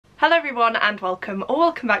Hello everyone and welcome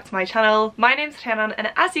back to my channel. My name's Rhiannon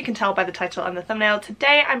and as you can tell by the title and the thumbnail,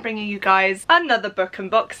 today I'm bringing you guys another book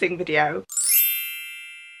unboxing video.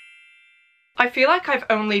 I feel like I've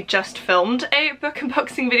only just filmed a book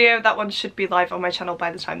unboxing video. That one should be live on my channel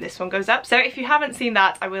by the time this one goes up. So if you haven't seen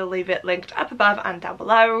that, I will leave it linked up above and down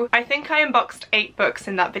below. I think I unboxed 8 books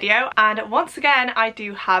in that video, and once again I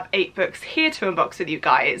do have 8 books here to unbox with you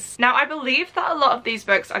guys. Now I believe that a lot of these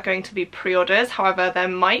books are going to be pre-orders, however there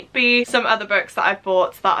might be some other books that I've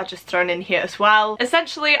bought that are just thrown in here as well.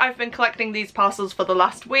 Essentially I've been collecting these parcels for the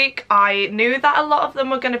last week. I knew that a lot of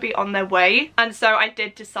them were going to be on their way, and so I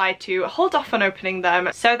did decide to hold off on opening them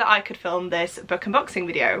so that I could film this book unboxing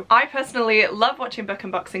video. I personally love watching book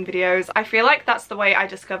unboxing videos. I feel like that's the way I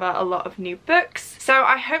discover a lot of new books, so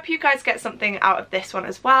I hope you guys get something out of this one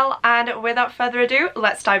as well. And without further ado,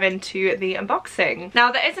 let's dive into the unboxing.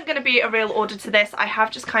 Now there isn't going to be a real order to this. I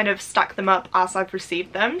have just kind of stacked them up as I've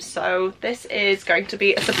received them, so this is going to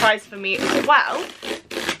be a surprise for me as well.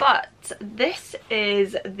 But this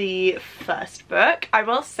is the first book. I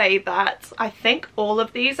will say that I think all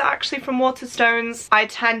of these are actually from Waterstones. I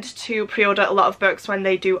tend to pre-order a lot of books when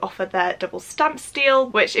they do offer their double stamp deal,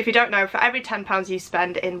 which if you don't know, for every £10 you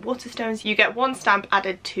spend in Waterstones, you get 1 stamp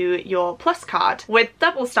added to your Plus card. With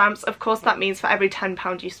double stamps, of course, that means for every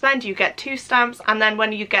 £10 you spend, you get 2 stamps, and then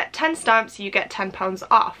when you get 10 stamps, you get £10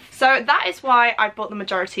 off. So that is why I bought the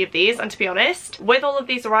majority of these, and to be honest, with all of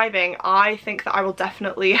these arriving, I think that I will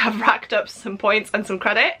definitely have racked up some points and some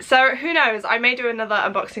credit. So who knows, I may do another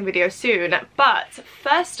unboxing video soon. But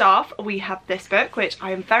first off, we have this book, which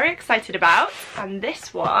I am very excited about, and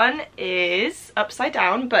this one is upside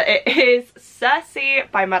down, but it is Circe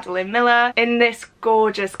by Madeline Miller in this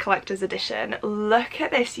gorgeous collector's edition. Look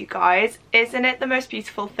at this, you guys. Isn't it the most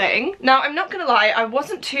beautiful thing? Now I'm not gonna lie, I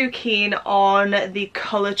wasn't too keen on the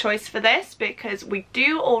colour choice for this because we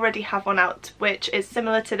do already have one out which is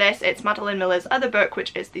similar to this. It's Madeline Miller's other book,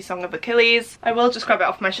 which is The Song of Achilles. I will just grab it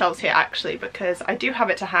off my shelves here actually because I do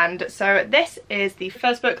have it to hand. So this is the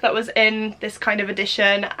first book that was in this kind of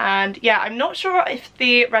edition, and yeah, I'm not sure if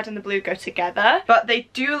the red and the blue go together, but they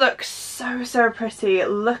do look so pretty.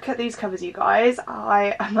 Look at these covers, you guys.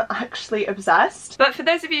 I am actually obsessed. But for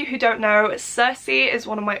those of you who don't know, Circe is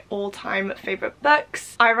one of my all-time favourite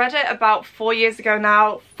books. I read it about 4 years ago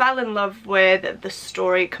now, fell in love with the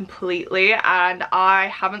story completely, and I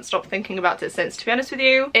haven't stopped thinking about it since, to be honest with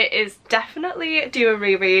you. It is definitely due a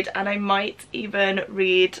reread, and I might even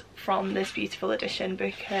read from this beautiful edition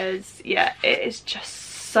because yeah, it is just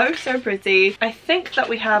so pretty. I think that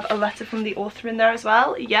we have a letter from the author in there as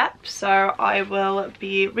well. Yep, so I will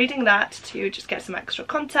be reading that to just get some extra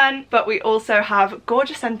content. But we also have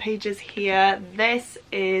gorgeous end pages here. This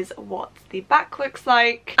is what the back looks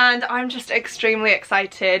like, and I'm just extremely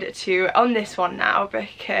excited to own this one now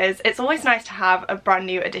because it's always nice to have a brand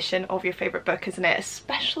new edition of your favorite book, isn't it?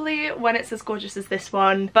 Especially when it's as gorgeous as this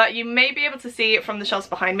one. But you may be able to see from the shelves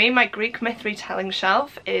behind me, my Greek myth retelling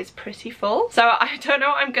shelf is pretty full, so I don't know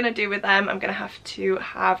what I'm gonna do with them. I'm gonna have to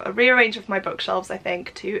have a rearrange of my bookshelves, I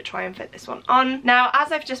think, to try and fit this one on. Now,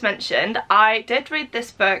 as I've just mentioned, I did read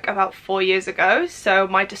this book about 4 years ago, so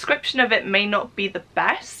my description of it may not be the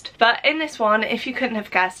best, but in this one, if you couldn't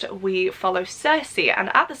have guessed, we follow Circe,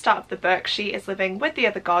 and at the start of the book she is living with the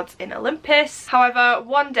other gods in Olympus. However,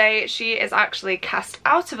 one day she is actually cast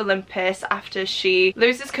out of Olympus after she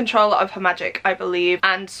loses control of her magic, I believe,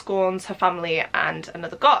 and scorns her family and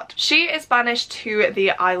another god. She is banished to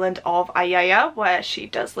the island of Aiaia, where she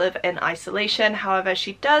does live in isolation. However,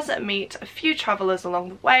 she does meet a few travelers along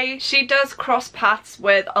the way. She does cross paths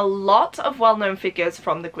with a lot of well-known figures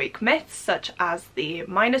from the Greek myths, such as the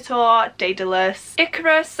Minotaur, Daedalus,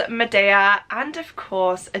 Icarus, Medea, and of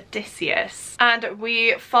course Odysseus. And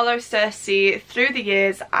we follow Circe through the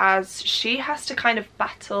years as she has to kind of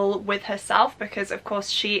battle with herself because of course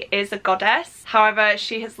she is a goddess. However,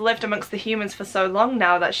 she has lived amongst the humans for so long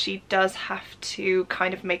now that she does have to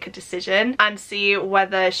kind of make a decision and see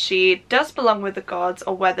whether she does belong with the gods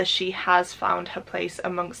or whether she has found her place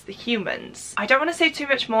amongst the humans. I don't want to say too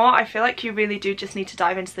much more. I feel like you really do just need to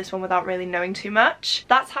dive into this one without really knowing too much.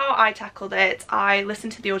 That's how I tackled it. I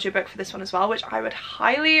listened to the audiobook for this one as well, which I would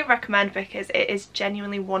highly recommend because it is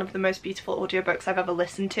genuinely one of the most beautiful audiobooks I've ever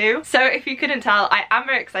listened to. So if you couldn't tell, I am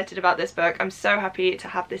very excited about this book. I'm so happy to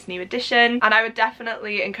have this new edition, and I would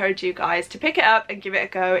definitely encourage you guys to pick it up and give it a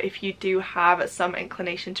go if you do have some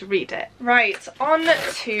inclination to read it. Right, on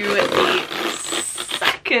to the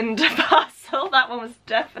second parcel. That one was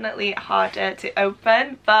definitely harder to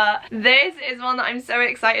open, but this is one that I'm so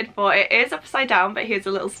excited for. It is upside down, but here's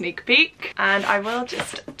a little sneak peek, and I will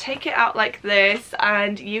just take it out like this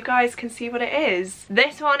and you guys can see what it is.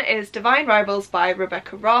 This one is Divine Rivals by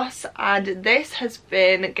Rebecca Ross, and this has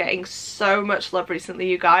been getting so much love recently,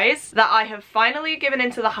 you guys, that I have finally given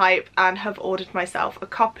into the hype and have ordered myself a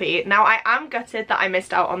copy. Now, I am gutted that I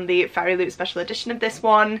missed out on the Fairy Loot special edition of this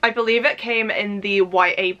one. I believe it came in the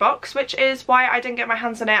YA box, which is why I didn't get my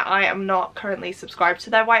hands on it. I am not currently subscribed to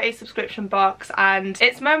their YA subscription box, and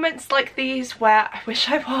it's moments like these where I wish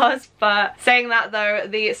I was. But saying that though,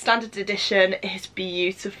 the standard edition is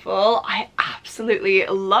beautiful. I absolutely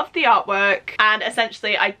love the artwork, and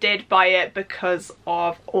essentially I did buy it because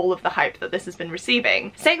of all of the hype that this has been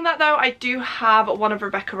receiving. Saying that though, I do have one of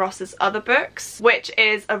Rebecca Ross's other books, which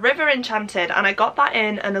is A River Enchanted, and I got that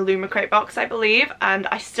in an Illumicrate box, I believe, and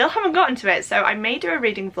I still haven't gotten to it, so I may do a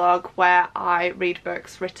reading vlog where I read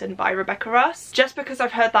books written by Rebecca Ross, just because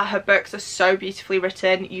I've heard that her books are so beautifully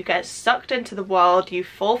written. You get sucked into the world, you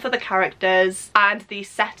fall for the characters, and the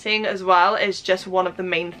setting as well is just one of the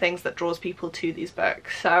main things that draws people to these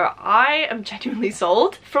books. So I am genuinely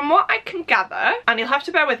sold. From what I can gather, and you'll have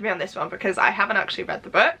to bear with me on this one because I haven't actually read the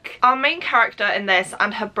book, our main character in this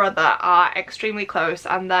and her brother are extremely close,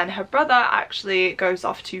 and then her brother actually goes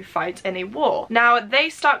off to fight in a war. Now, they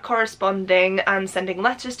start corresponding and sending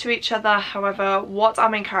letters to each other. However, what our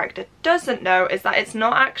main character doesn't know is that it's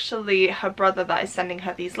not actually her brother that is sending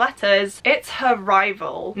her these letters, it's her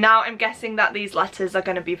rival. Now, I'm guessing that these letters are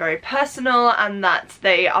going to be very personal and that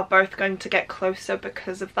they are both going to get closer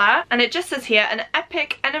because of that. And it just says here, an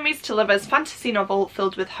epic enemies to lovers fantasy novel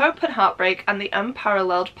filled with hope and heartbreak and the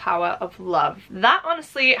unparalleled power of love. That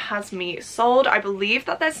honestly has me sold. I believe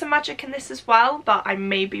that there's some magic in this as well, but I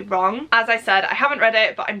may be wrong. As I said, I haven't read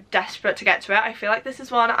it, but I'm desperate to get to it. I feel like this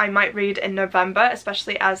is one I might read in November,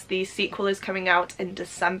 especially as the sequel is coming out in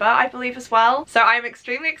December, I believe, as well. So I'm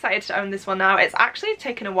extremely excited to own this one now. It's actually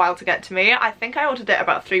taken a while to get to me. I think I ordered it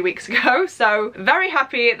about 3 weeks ago, so very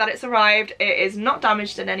happy that it's arrived. It is not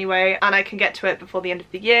damaged in any way, and I can get to it before the end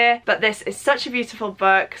of the year. But this is such a beautiful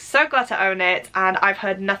book, so glad to own it, and I've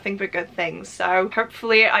heard nothing but good things, so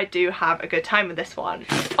hopefully I do have a good time with this one.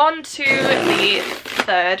 On to the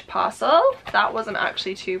third parcel. That wasn't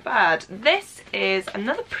actually too bad. This is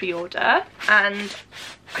another pre-order, and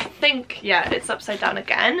I think, yeah, it's upside down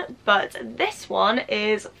again, but this one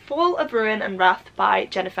is Fall of Ruin and Wrath by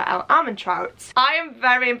Jennifer L. Armentrout. I am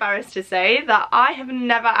very embarrassed to say that I have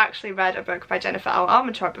never actually read a book by Jennifer L.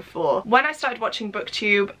 Armentrout before. When I started watching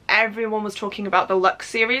BookTube, everyone was talking about the Lux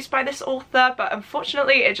series by this author, but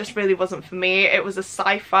unfortunately it just really wasn't for me. It was a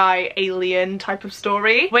sci-fi alien type of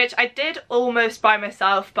story, which I did almost buy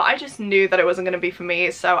myself, but I just knew that it wasn't going to be for me,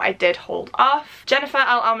 so I did hold off. Jennifer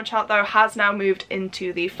L. Armentrout though has now moved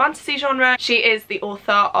into the fantasy genre. She is the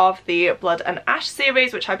author of the Blood and Ash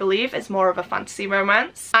series, which I believe is more of a fantasy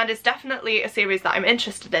romance, and is definitely a series that I'm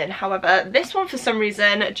interested in. However, this one for some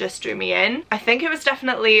reason just drew me in. I think it was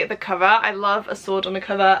definitely the cover. I love a sword on a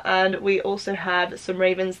cover, and we also had some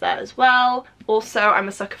ravens there as well. Also, I'm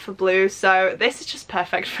a sucker for blue, so this is just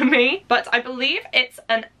perfect for me. But I believe it's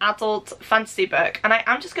an adult fantasy book, and I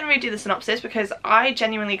am just going to read you the synopsis because I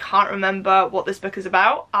genuinely can't remember what this book is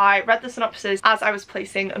about. I read the synopsis as I was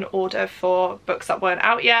placing an order for books that weren't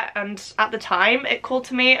out yet, and at the time it called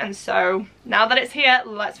to me, and so now that it's here,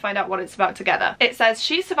 let's find out what it's about together. It says,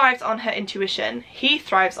 she survives on her intuition, he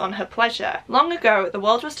thrives on her pleasure. Long ago, the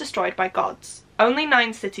world was destroyed by gods. Only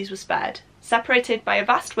 9 cities were spared, separated by a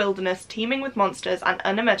vast wilderness teeming with monsters and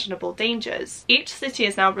unimaginable dangers. Each city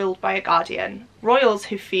is now ruled by a guardian, royals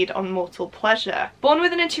who feed on mortal pleasure. Born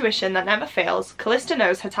with an intuition that never fails, Callista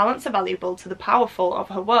knows her talents are valuable to the powerful of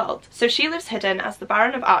her world, so she lives hidden as the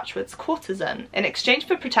Baron of Archwood's courtesan. In exchange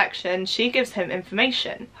for protection, she gives him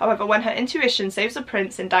information. However, when her intuition saves a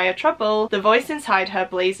prince in dire trouble, the voice inside her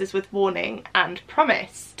blazes with warning and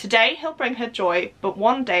promise. Today he'll bring her joy, but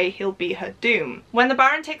one day he'll be her doom. When the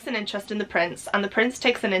Baron takes an interest in the prince, and the prince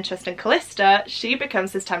takes an interest in Callista, she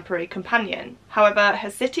becomes his temporary companion. However, her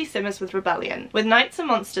city simmers with rebellion. With knights and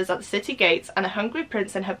monsters at the city gates and a hungry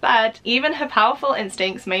prince in her bed, even her powerful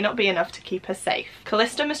instincts may not be enough to keep her safe.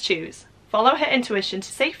 Callista must choose. Follow her intuition to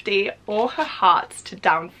safety or her heart to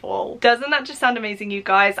downfall. Doesn't that just sound amazing, you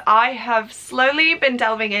guys? I have slowly been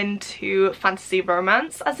delving into fantasy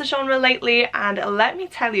romance as a genre lately, and let me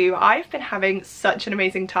tell you, I've been having such an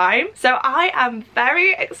amazing time. So I am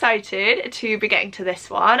very excited to be getting to this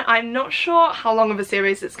one. I'm not sure how long of a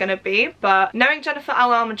series it's going to be, but knowing Jennifer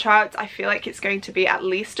L. Armentrout, I feel like it's going to be at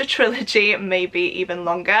least a trilogy, maybe even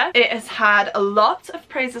longer. It has had a lot of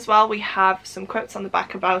praise as well. We have some quotes on the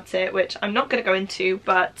back about it, which I'm not going to go into,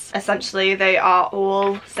 but essentially they are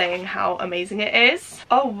all saying how amazing it is.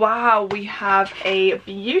 Oh wow, we have a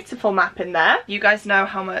beautiful map in there. You guys know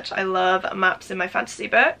how much I love maps in my fantasy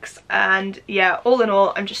books, and yeah, all in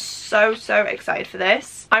all, I'm just so excited for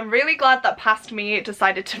this. I'm really glad that Past Me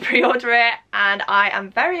decided to pre-order it, and I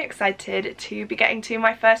am very excited to be getting to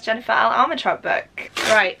my first Jennifer L. Armentrout book.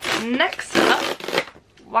 Right, next up,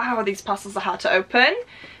 wow, these parcels are hard to open.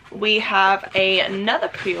 We have another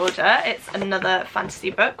pre-order. It's another fantasy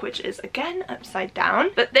book, which is again upside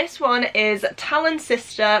down, but this one is Talon's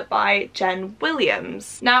Sister by Jen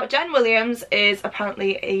Williams. Now, Jen Williams is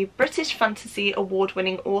apparently a British fantasy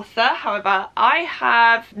award-winning author. However, I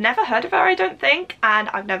have never heard of her, I don't think, and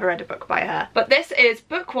I've never read a book by her. But this is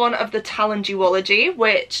book one of the Talon duology,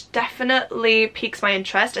 which definitely piques my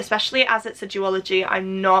interest, especially as it's a duology.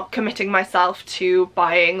 I'm not committing myself to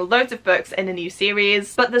buying loads of books in a new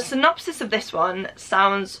series, but the synopsis of this one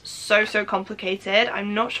sounds so complicated.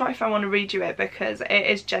 I'm not sure if I want to read you it because it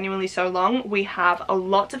is genuinely so long. We have a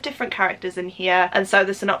lot of different characters in here, and so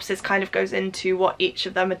the synopsis kind of goes into what each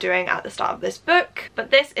of them are doing at the start of this book. But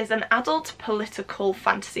this is an adult political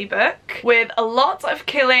fantasy book with a lot of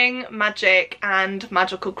killing, magic, and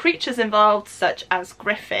magical creatures involved, such as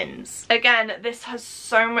griffins. Again, this has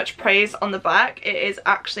so much praise on the back. It is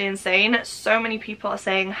actually insane. So many people are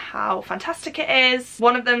saying how fantastic it is.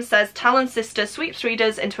 One of them says, Talon's Sister sweeps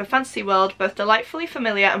readers into a fantasy world both delightfully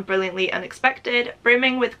familiar and brilliantly unexpected,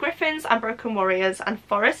 brimming with griffins and broken warriors and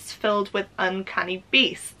forests filled with uncanny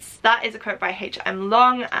beasts. That is a quote by H.M.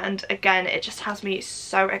 Long, and again, it just has me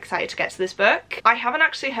so excited to get to this book. I haven't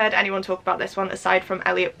actually heard anyone talk about this one aside from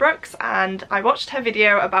Elliot Brooks, and I watched her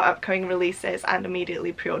video about upcoming releases and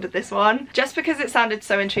immediately pre-ordered this one just because it sounded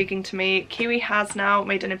so intriguing to me. Kiwi has now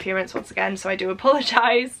made an appearance once again, so I do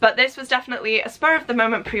apologise, but this was definitely a spur of the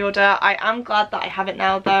moment pre-order. I am glad that I have it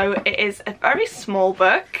now though. It is a very small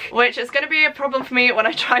book, which is going to be a problem for me when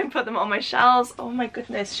I try and put them on my shelves. Oh my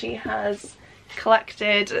goodness, she has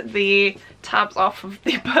collected the tabs off of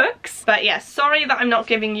the books. But yeah, sorry that I'm not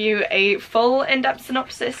giving you a full in-depth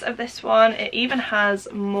synopsis of this one. It even has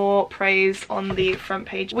more praise on the front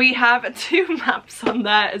page. We have 2 maps on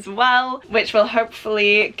there as well, which will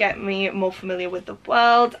hopefully get me more familiar with the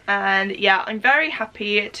world. And yeah, I'm very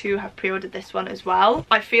happy to have pre-ordered this one as well.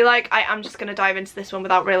 I feel like I am just going to dive into this one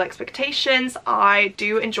without real expectations. I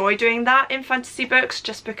do enjoy doing that in fantasy books,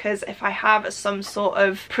 just because if I have some sort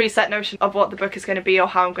of preset notion of what the book is going to be or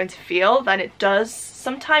how I'm going to feel, then it does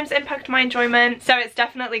sometimes impact my enjoyment. So it's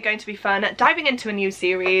definitely going to be fun diving into a new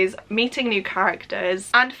series, meeting new characters,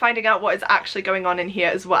 and finding out what is actually going on in here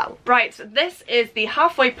as well. Right, so this is the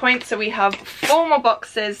halfway point, so we have 4 more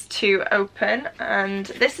boxes to open, and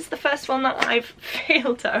this is the first one that I've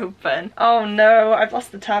failed to open. Oh no, I've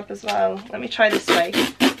lost the tab as well. Let me try this way.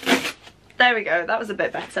 There we go, that was a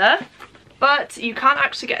bit better. But you can't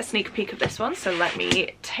actually get a sneak peek of this one, so let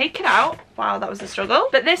me take it out. Wow, that was a struggle.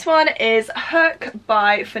 But this one is Herc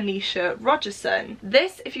by Phoenicia Rogerson.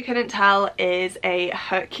 This, if you couldn't tell, is a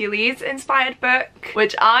Hercules inspired book,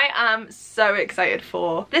 which I am so excited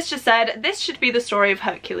for. This just said, this should be the story of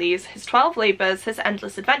Hercules, his 12 labours, his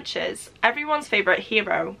endless adventures. Everyone's favourite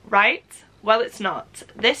hero, right? Well, it's not.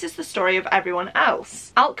 This is the story of everyone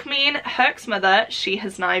else. Alcmene, Herc's mother, she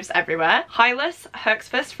has knives everywhere. Hylas, Herc's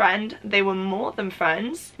first friend, they were more than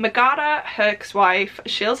friends. Megara, Herc's wife,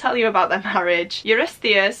 she'll tell you about their marriage.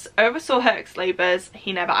 Eurystheus oversaw Herc's labours,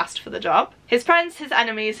 he never asked for the job. His friends, his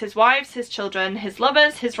enemies, his wives, his children, his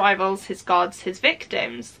lovers, his rivals, his gods, his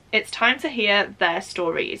victims. It's time to hear their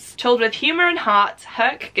stories. Told with humour and heart,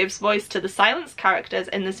 Herc gives voice to the silenced characters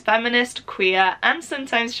in this feminist, queer, and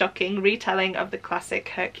sometimes shocking retelling of the classic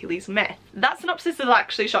Hercules myth. That synopsis has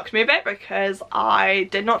actually shocked me a bit because I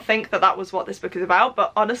did not think that that was what this book is about,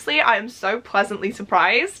 but honestly, I am so pleasantly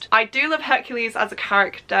surprised. I do love Hercules as a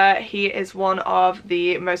character. He is one of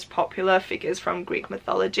the most popular figures from Greek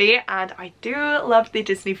mythology, and I do love the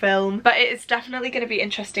Disney film, but it is definitely going to be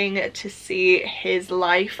interesting to see his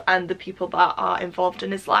life and the people that are involved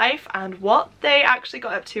in his life and what they actually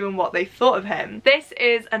got up to and what they thought of him. This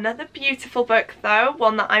is another beautiful book though,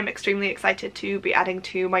 one that I'm extremely excited to be adding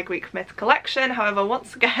to my Greek myth collection. However,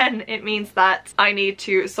 once again, it means that I need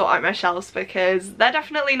to sort out my shelves because they're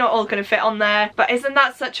definitely not all going to fit on there. But isn't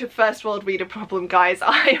that such a first world reader problem, guys?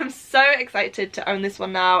 I am so excited to own this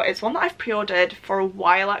one now. It's one that I've pre-ordered for a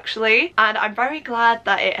while actually, and I'm very glad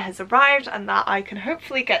that it has arrived and that I can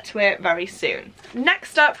hopefully get to it very soon.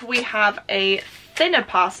 Next up we have a thinner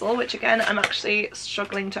parcel, which again I'm actually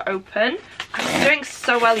struggling to open. I'm doing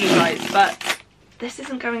so well, you guys, but this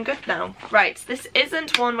isn't going good now. Right, this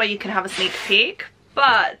isn't one where you can have a sneak peek,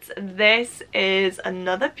 But this is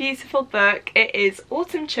another beautiful book. It is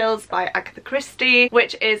Autumn Chills by Agatha Christie,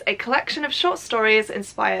 which is a collection of short stories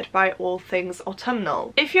inspired by all things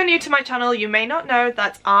autumnal. If you're new to my channel, you may not know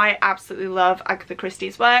that I absolutely love Agatha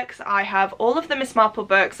Christie's works. I have all of the Miss Marple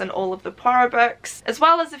books and all of the Poirot books, as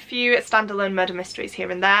well as a few standalone murder mysteries here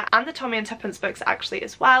and there, and the Tommy and Tuppence books actually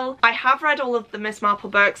as well. I have read all of the Miss Marple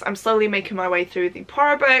books. I'm slowly making my way through the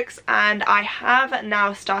Poirot books, and I have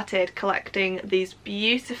now started collecting these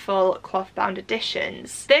beautiful cloth-bound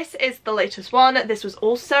editions. This is the latest one. This was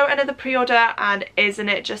also another pre-order, and isn't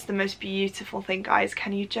it just the most beautiful thing, guys?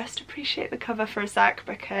 Can you just appreciate the cover for a sec,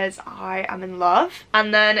 because I am in love.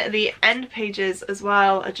 And then the end pages as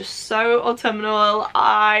well are just so autumnal.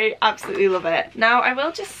 I absolutely love it. Now I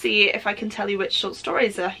will just see if I can tell you which short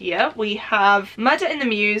stories are here. We have Murder in the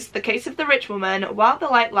Mews, The Case of the Rich Woman, While the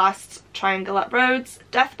Light Lasts, Triangle at Rhodes,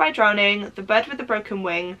 Death by Drowning, The Bird with the Broken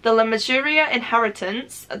Wing, The La Majuria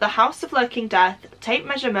Inheritance, The House of Lurking Death, Tape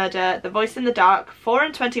Measure Murder, The Voice in the Dark, 4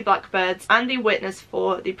 and 20 Blackbirds, and The Witness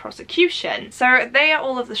for the Prosecution. So they are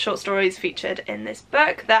all of the short stories featured in this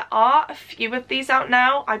book. There are a few of these out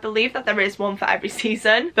now. I believe that there is one for every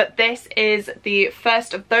season, but this is the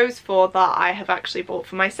first of those 4 that I have actually bought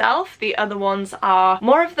for myself. The other ones are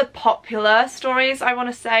more of the popular stories, I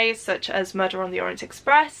want to say, such as Murder on the Orient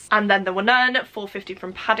Express, and then There Were None, 450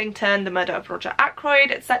 from Paddington, The Murder of Roger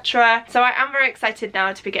Ackroyd, etc. So I am very excited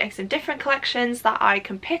now to be getting some different collections that I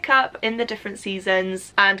can pick up in the different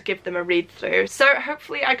seasons and give them a read through. So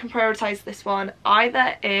hopefully I can prioritise this one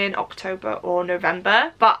either in October or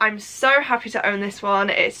November, but I'm so happy to own this one.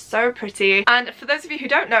 It's so pretty. And for those of you who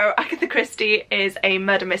don't know, Agatha Christie is a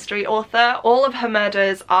murder mystery author. All of her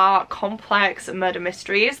murders are complex murder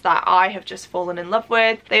mysteries that I have just fallen in love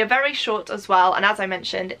with. They are very short as well, and as I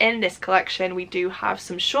mentioned, in this collection we do have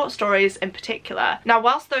some short stories in particular. Now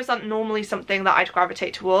whilst those aren't normally something that I'd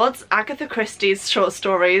gravitate towards, Agatha Christie's short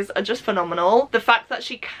stories are just phenomenal. The fact that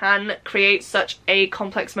she can create such a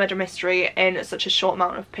complex murder mystery in such a short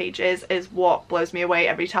amount of pages is what blows me away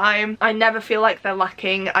every time. I never feel like they're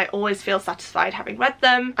lacking. I always feel satisfied having read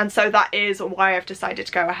them, and so that is why I've decided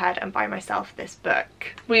to go ahead and buy myself this book.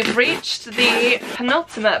 We've reached the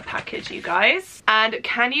penultimate package, you guys, and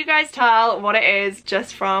can you guys tell what it is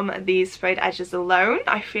just from these sprayed edges alone?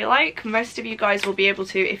 I feel like most of you guys will be able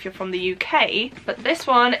to if you're from the UK, but this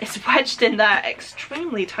one is wedged in there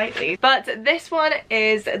extremely tightly. But this one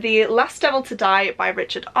is The Last Devil to Die by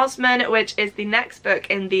Richard Osman, which is the next book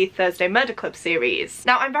in the Thursday Murder Club series.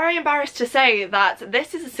 Now I'm very embarrassed to say that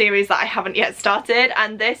this is a series that I haven't yet started,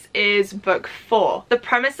 and this is book 4. The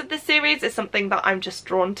premise of this series is something that I'm just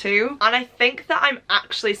drawn to, and I think that I'm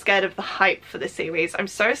actually scared of the hype for this series. I'm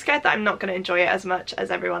so scared that I'm not going to enjoy it as much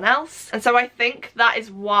as everyone else, and so I think that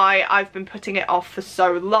is why I've been putting it off for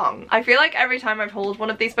so long. I feel like every time I've hauled one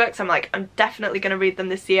of these books I'm like, I'm definitely going to read them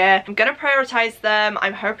this year. I'm going to prioritise them.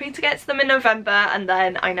 I'm hoping to get to them in November, and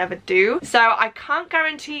then I never do. So I can't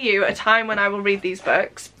guarantee you a time when I will read these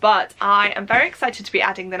books, but I am very excited to be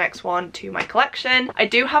adding the next one to my collection. I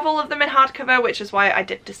do have all of them in hardcover, which is why I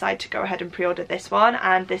did decide to go ahead and pre-order this one,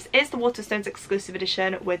 and this is the Waterstones exclusive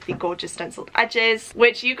edition with the gorgeous stenciled edges,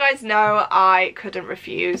 which you guys know I couldn't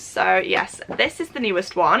refuse. So yes, this is the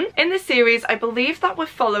newest one. In this series, I believe that we're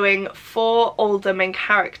following 4 older main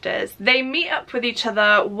characters. They meet up with each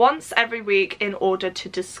other once every week in order to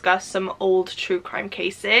discuss some old true crime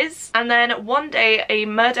cases, and then one day a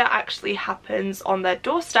murder actually happens on their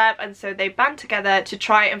doorstep, and so they band together to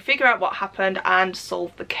try and figure out what happened and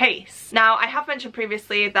solve the case. Now I have mentioned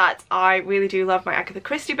previously that I really do love my Agatha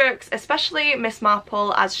Christie books, especially Miss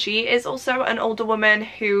Marple, as she is also an older woman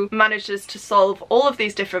who manages to solve all of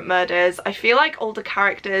these different murders. I feel like older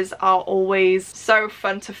characters are always so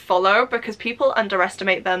fun to follow because people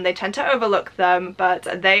underestimate them, they tend to overlook them,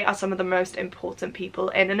 but they are some of the most important people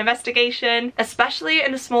in an investigation, especially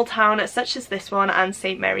in a small town such as this one and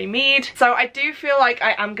St. Mary Mead. So I do feel like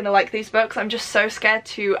I am gonna like these books. I'm just so scared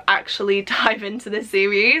to actually dive into this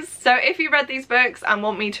series. So if you read these books and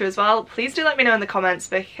want me to as well, please do let me know in the comments,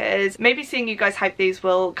 because maybe seeing you guys hype these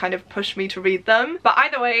will kind of push me to read them. But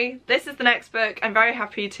either way, this is the next book. I'm very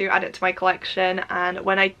happy to add it to my collection, and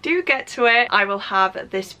when I do get to it, I will have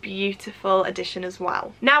this beautiful edition as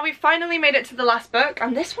well. Now we've finally made it to the last book,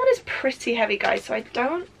 and this one is pretty heavy, guys, so I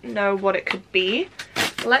don't know what it could be.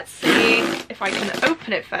 Let's see if I can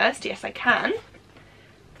open it first. Yes, I can.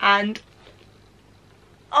 And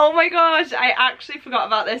oh my gosh, I actually forgot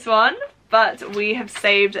about this one, but we have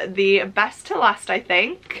saved the best to last, I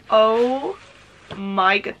think. Oh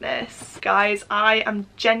my goodness. Guys, I am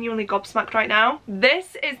genuinely gobsmacked right now.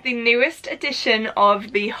 This is the newest edition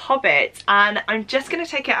of The Hobbit, and I'm just going to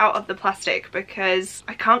take it out of the plastic because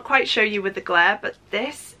I can't quite show you with the glare, but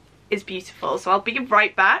this is beautiful. So I'll be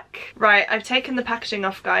right back. Right, I've taken the packaging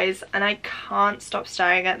off, guys, and I can't stop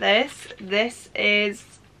staring at this. This is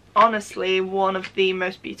honestly one of the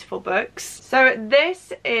most beautiful books. So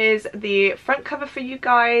this is the front cover for you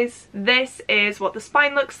guys. This is what the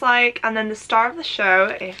spine looks like, and then the star of the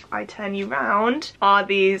show, if I turn you round, are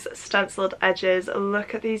these stenciled edges.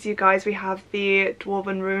 Look at these, you guys. We have the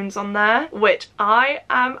dwarven runes on there, which I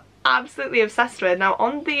am absolutely obsessed with. Now,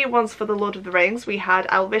 on the ones for the Lord of the Rings we had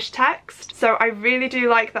Elvish text, so I really do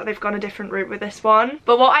like that they've gone a different route with this one.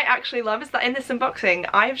 But what I actually love is that in this unboxing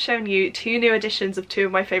I have shown you two new editions of two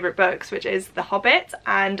of my favourite books, which is The Hobbit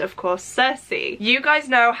and of course Circe. You guys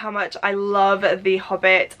know how much I love The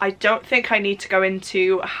Hobbit. I don't think I need to go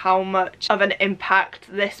into how much of an impact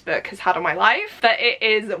this book has had on my life, but it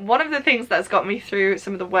is one of the things that's got me through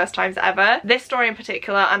some of the worst times ever. This story in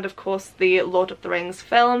particular, and of course the Lord of the Rings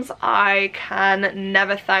films. I can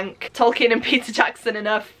never thank Tolkien and Peter Jackson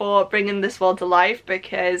enough for bringing this world to life,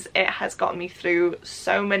 because it has got me through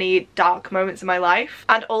so many dark moments in my life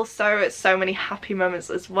and also so many happy moments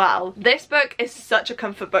as well. This book is such a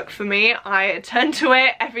comfort book for me. I turn to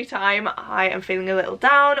it every time I am feeling a little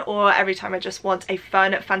down, or every time I just want a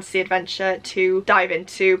fun fantasy adventure to dive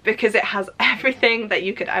into, because it has everything that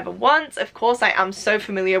you could ever want. Of course, I am so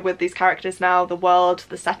familiar with these characters now, the world,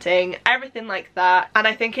 the setting, everything like that, and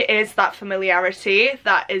I think it is that familiarity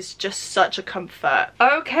that is just such a comfort.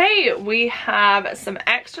 Okay, we have some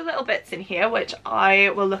extra little bits in here which I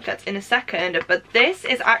will look at in a second, but this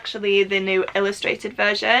is actually the new illustrated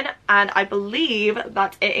version, and I believe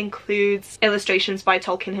that it includes illustrations by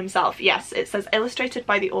Tolkien himself. Yes, it says illustrated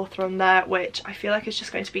by the author on there, which I feel like is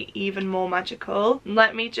just going to be even more magical.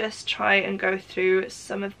 Let me just try and go through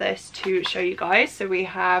some of this to show you guys. So we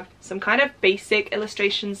have some kind of basic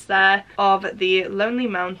illustrations there of the Lonely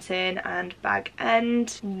Mountain and Bag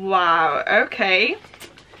End. Wow, okay.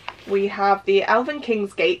 We have the Elven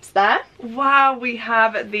King's Gates there. Wow, we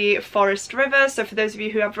have the Forest River. So for those of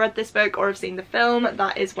you who have read this book or have seen the film,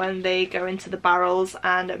 that is when they go into the barrels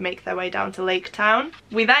and make their way down to Lake Town.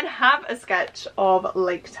 We then have a sketch of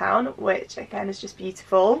Lake Town, which again is just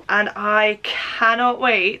beautiful, and I cannot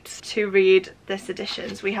wait to read this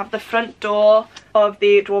edition. So we have the front door of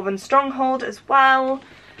the Dwarven Stronghold as well.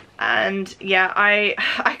 And yeah, I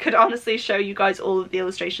could honestly show you guys all of the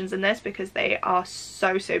illustrations in this because they are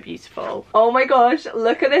so beautiful. Oh my gosh,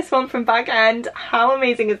 look at this one from Bag End. How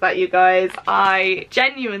amazing is that, you guys? I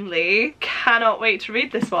genuinely cannot wait to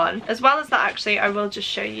read this one. As well as that, actually, I will just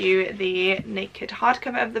show you the naked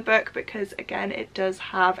hardcover of the book, because again, it does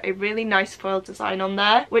have a really nice foil design on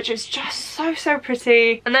there, which is just so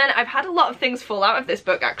pretty. And then I've had a lot of things fall out of this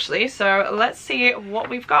book actually, so let's see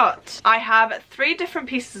what we've got. I have 3 different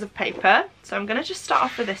pieces of paper, so I'm gonna just start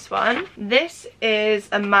off with this one. This is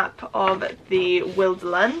a map of the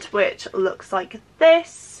Wilderland, which looks like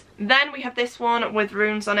this. Then we have this one with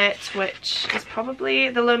runes on it, which is probably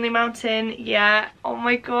the Lonely Mountain. Yeah, oh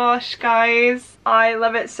my gosh, guys, I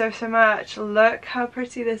love it so much. Look how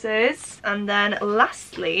pretty this is. And then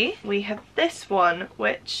lastly we have this one,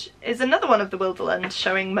 which is another one of the Wilderland,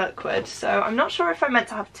 showing Mirkwood. So I'm not sure if I meant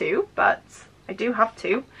to have 2, but I do have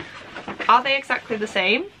 2. Are they exactly the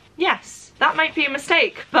same? Yes, that might be a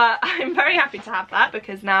mistake, but I'm very happy to have that,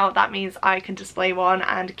 because now that means I can display one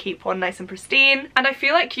and keep one nice and pristine. And I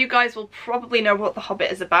feel like you guys will probably know what The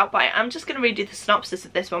Hobbit is about, but I am just going to read you the synopsis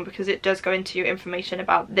of this one because it does go into information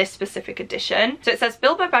about this specific edition. So it says,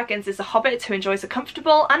 Bilbo Baggins is a hobbit who enjoys a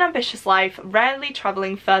comfortable and ambitious life, rarely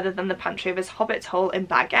travelling further than the pantry of his hobbit hole in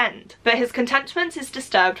Bag End. But his contentment is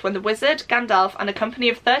disturbed when the wizard, Gandalf, and a company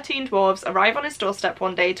of 13 dwarves arrive on his doorstep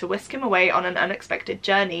one day to whisk him away on an unexpected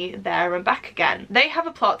journey there and back again. They have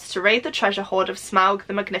a plot to raid the treasure hoard of Smaug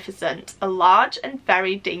the Magnificent, a large and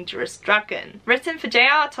very dangerous dragon. Written for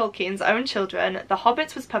J.R.R. Tolkien's own children, The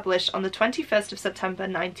Hobbit was published on the 21st of September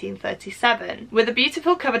 1937. With a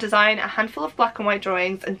beautiful cover design, a handful of black and white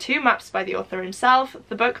drawings, and 2 maps by the author himself,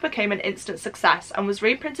 the book became an instant success and was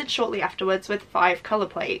reprinted shortly afterwards with 5 colour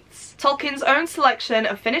plates. Tolkien's own selection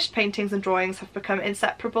of finished paintings and drawings have become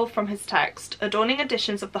inseparable from his text, adorning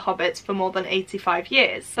editions of The Hobbit for more than 85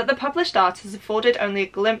 years, but the published published art has afforded only a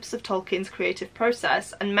glimpse of Tolkien's creative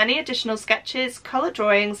process, and many additional sketches, colour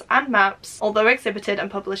drawings and maps, although exhibited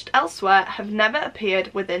and published elsewhere, have never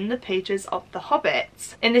appeared within the pages of The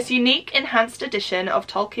Hobbit. In this unique enhanced edition of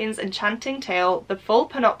Tolkien's enchanting tale, the full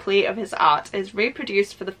panoply of his art is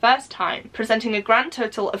reproduced for the first time, presenting a grand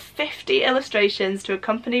total of 50 illustrations to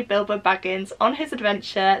accompany Bilbo Baggins on his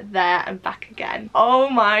adventure there and back again. Oh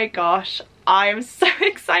my gosh, I'm so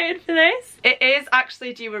excited for this. It is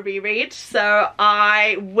actually due a reread, so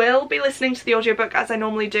I will be listening to the audiobook as I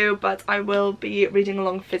normally do, but I will be reading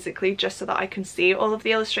along physically just so that I can see all of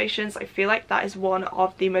the illustrations. I feel like that is one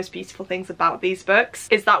of the most beautiful things about these books,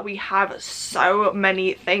 is that we have so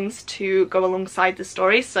many things to go alongside the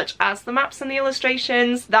story, such as the maps and the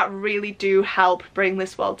illustrations, that really do help bring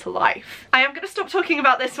this world to life. I am going to stop talking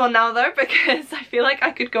about this one now though, because I feel like I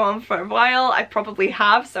could go on for a while. I probably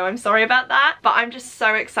have, so I'm sorry about that, but I'm just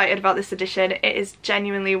so excited about this edition. It is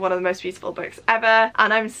genuinely one of the most beautiful books ever,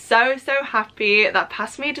 and I'm so happy that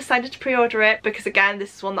past me decided to pre-order it, because again,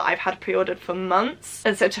 this is one that I've had pre-ordered for months,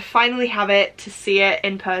 and so to finally have it, to see it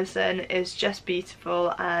in person, is just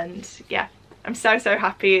beautiful. And yeah, I'm so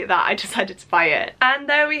happy that I decided to buy it. And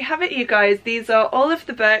there we have it, you guys. These are all of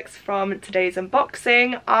the books from today's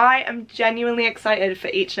unboxing. I am genuinely excited for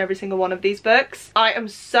each and every single one of these books. I am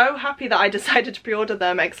so happy that I decided to pre-order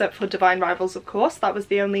them, except for Divine Rivals, of course. That was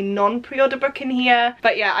the only non-pre-order book in here.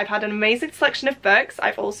 But yeah, I've had an amazing selection of books.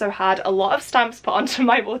 I've also had a lot of stamps put onto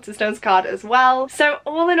my Waterstones card as well. So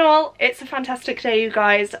all in all, it's a fantastic day, you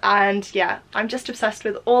guys. And yeah, I'm just obsessed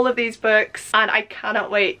with all of these books, and I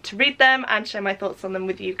cannot wait to read them and share my thoughts on them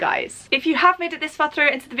with you guys. If you have made it this far through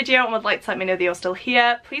into the video and would like to let me know that you're still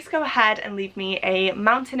here, please go ahead and leave me a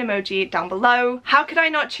mountain emoji down below. How could I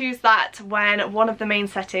not choose that when one of the main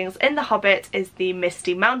settings in The Hobbit is the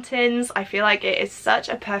Misty Mountains? I feel like it is such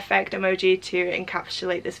a perfect emoji to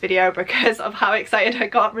encapsulate this video because of how excited I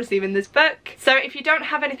got receiving this book. So if you don't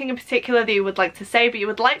have anything in particular that you would like to say, but you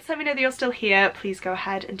would like to let me know that you're still here, please go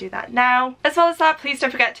ahead and do that now. As well as that, please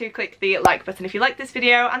don't forget to click the like button if you like this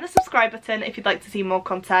video, and the subscribe button if you'd like to see more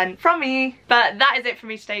content from me. But that is it for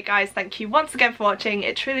me today, guys. Thank you once again for watching.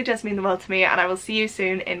 It truly does mean the world to me, and I will see you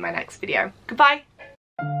soon in my next video. Goodbye!